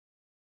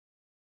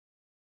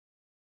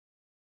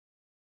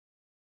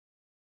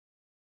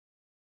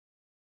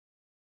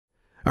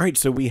All right,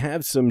 so we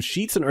have some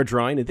sheets in our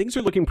drawing and things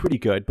are looking pretty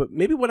good, but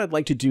maybe what I'd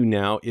like to do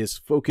now is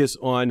focus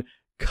on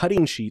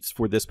cutting sheets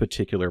for this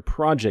particular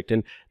project.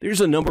 And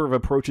there's a number of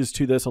approaches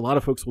to this. A lot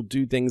of folks will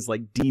do things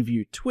like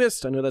D-view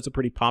twist. I know that's a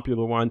pretty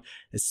popular one,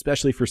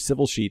 especially for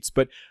civil sheets.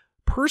 But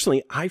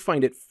personally, I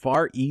find it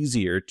far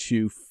easier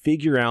to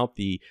figure out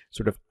the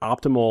sort of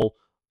optimal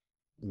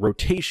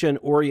rotation,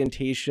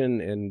 orientation,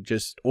 and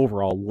just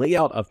overall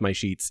layout of my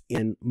sheets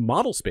in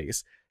model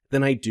space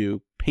than I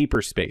do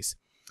paper space,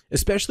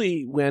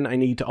 especially when I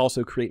need to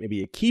also create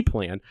maybe a key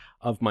plan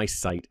of my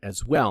site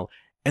as well.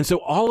 And so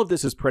all of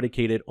this is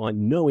predicated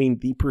on knowing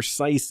the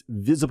precise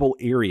visible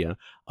area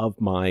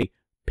of my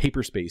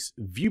paper space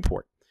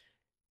viewport.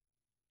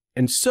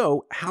 And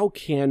so how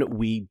can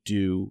we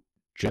do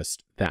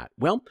just that?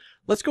 Well,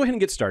 let's go ahead and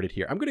get started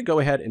here. I'm going to go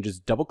ahead and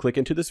just double click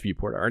into this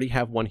viewport. I already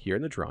have one here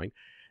in the drawing.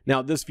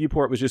 Now, this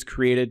viewport was just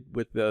created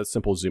with a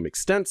simple zoom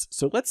extents.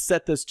 So let's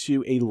set this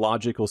to a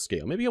logical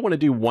scale. Maybe I want to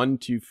do 1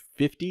 to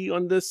 50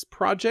 on this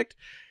project.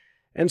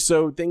 And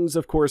so things,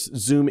 of course,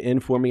 zoom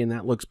in for me, and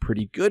that looks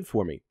pretty good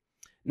for me.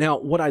 Now,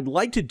 what I'd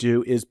like to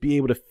do is be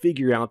able to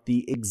figure out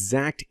the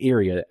exact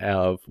area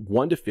of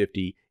 1 to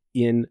 50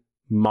 in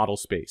model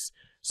space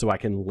so I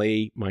can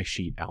lay my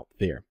sheet out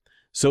there.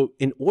 So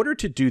in order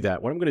to do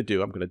that, what I'm going to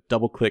do, I'm going to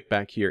double click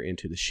back here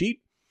into the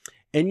sheet.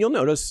 And you'll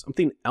notice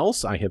something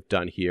else I have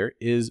done here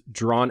is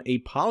drawn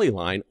a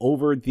polyline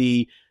over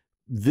the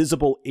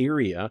visible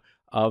area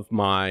of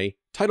my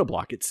title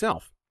block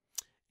itself.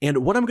 And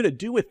what I'm going to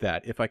do with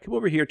that, if I come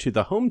over here to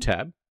the Home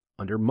tab,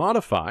 under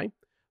Modify,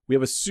 we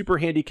have a super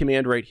handy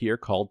command right here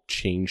called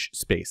Change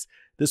Space.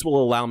 This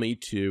will allow me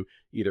to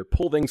either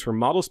pull things from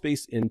model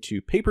space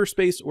into paper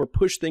space or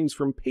push things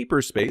from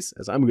paper space,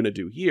 as I'm going to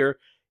do here,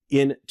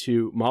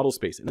 into model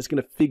space, and it's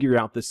going to figure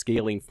out the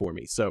scaling for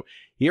me. So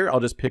here I'll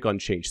just pick on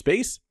Change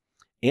Space,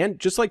 and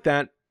just like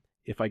that,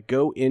 if I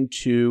go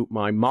into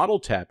my Model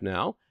tab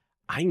now,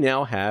 I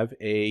now have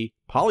a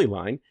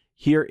polyline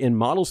here in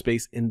model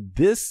space, and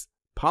this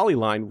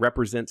polyline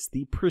represents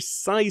the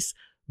precise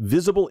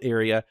visible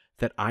area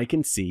that I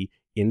can see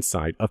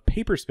inside of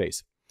paper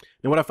space.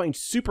 Now, what I find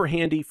super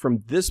handy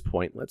from this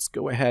point, let's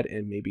go ahead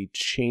and maybe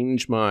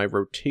change my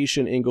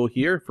rotation angle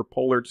here for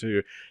polar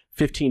to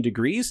 15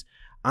 degrees.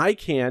 I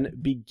can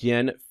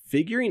begin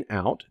figuring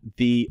out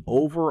the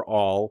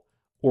overall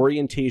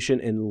orientation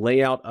and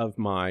layout of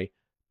my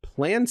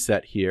plan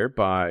set here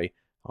by,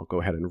 I'll go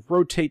ahead and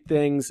rotate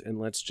things, and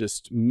let's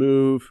just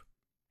move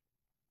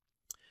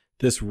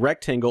this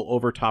rectangle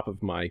over top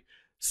of my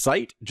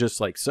site,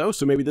 just like so.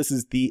 So maybe this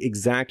is the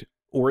exact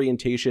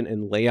orientation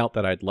and layout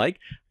that I'd like.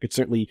 I could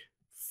certainly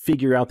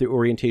figure out the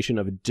orientation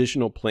of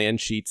additional plan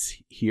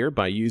sheets here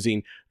by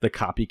using the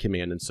copy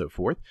command and so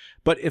forth.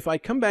 But if I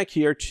come back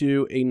here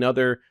to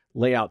another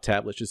layout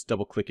tab, let's just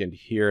double click into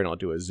here and I'll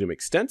do a zoom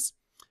extents.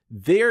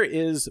 There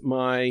is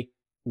my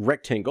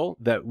rectangle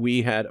that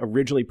we had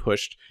originally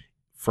pushed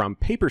from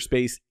paper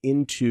space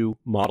into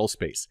model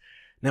space.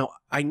 Now,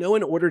 I know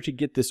in order to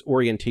get this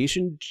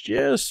orientation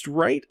just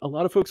right, a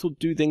lot of folks will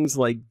do things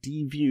like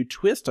D-view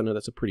twist. I know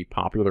that's a pretty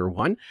popular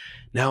one.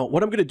 Now,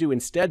 what I'm going to do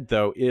instead,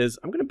 though, is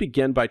I'm going to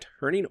begin by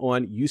turning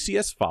on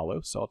UCS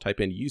follow. So I'll type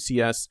in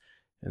UCS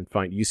and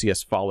find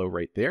UCS follow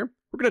right there.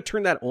 We're going to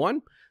turn that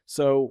on.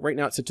 So right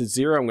now it's set to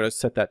 0. I'm going to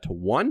set that to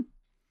 1.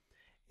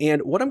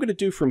 And what I'm going to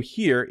do from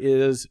here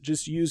is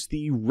just use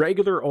the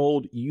regular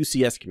old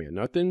UCS command.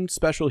 Nothing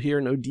special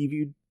here, no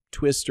D-view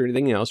twist or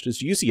anything else,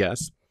 just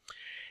UCS.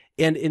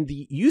 And in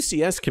the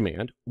UCS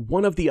command,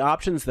 one of the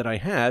options that I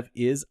have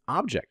is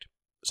object.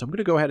 So I'm going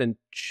to go ahead and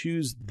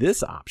choose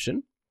this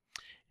option.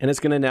 And it's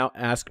going to now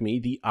ask me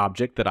the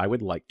object that I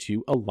would like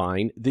to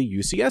align the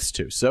UCS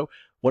to. So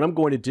what I'm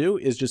going to do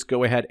is just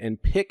go ahead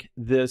and pick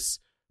this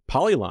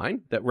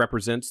polyline that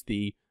represents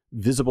the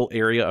visible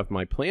area of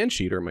my plan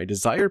sheet or my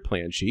desired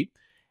plan sheet.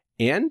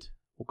 And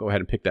we'll go ahead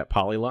and pick that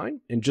polyline.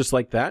 And just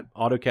like that,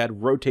 AutoCAD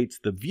rotates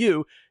the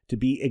view to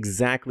be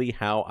exactly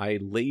how I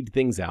laid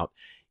things out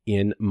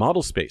in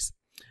model space.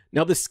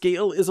 Now the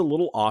scale is a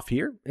little off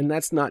here, and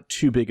that's not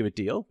too big of a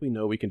deal. We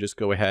know we can just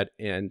go ahead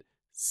and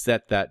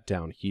set that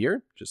down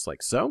here, just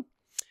like so.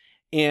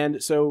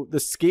 And so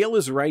the scale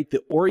is right,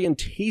 the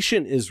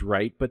orientation is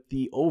right, but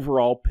the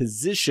overall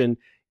position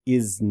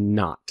is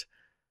not.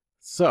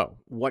 So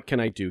what can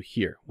I do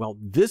here? Well,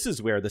 this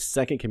is where the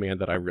second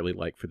command that I really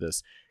like for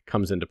this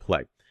comes into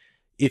play.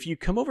 If you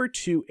come over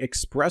to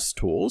Express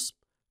Tools,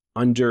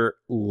 under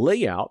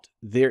Layout,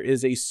 there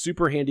is a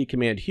super handy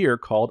command here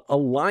called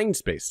Align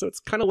Space. So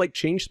it's kind of like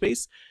Change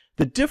Space.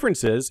 The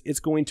difference is it's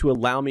going to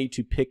allow me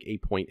to pick a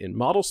point in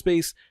model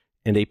space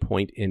and a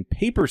point in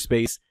paper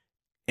space,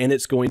 and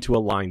it's going to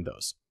align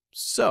those.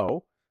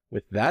 So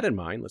with that in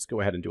mind, let's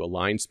go ahead and do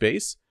Align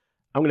Space.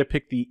 I'm going to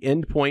pick the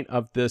end point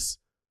of this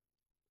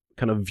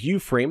kind of view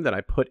frame that I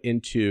put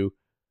into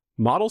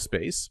model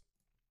space.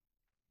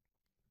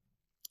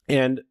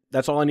 And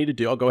that's all I need to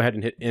do. I'll go ahead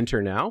and hit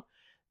Enter now.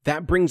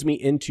 That brings me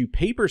into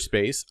paper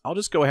space. I'll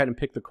just go ahead and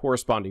pick the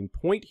corresponding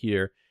point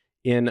here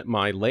in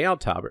my Layout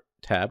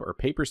tab or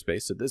paper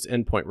space, so this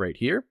endpoint right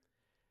here.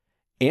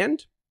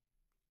 And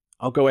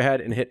I'll go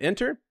ahead and hit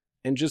enter.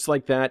 And just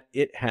like that,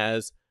 it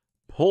has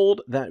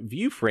pulled that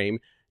view frame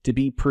to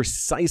be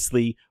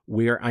precisely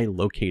where I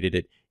located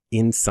it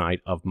inside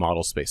of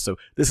model space. So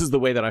this is the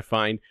way that I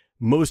find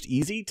most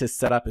easy to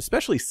set up,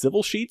 especially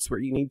civil sheets where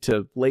you need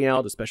to lay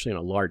out, especially on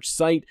a large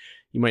site.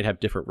 You might have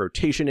different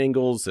rotation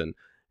angles and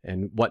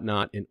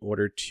whatnot in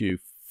order to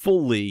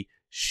fully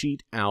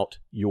sheet out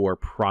your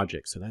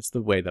project. So that's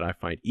the way that I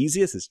find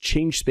easiest, is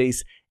change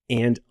space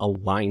and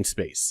align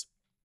space.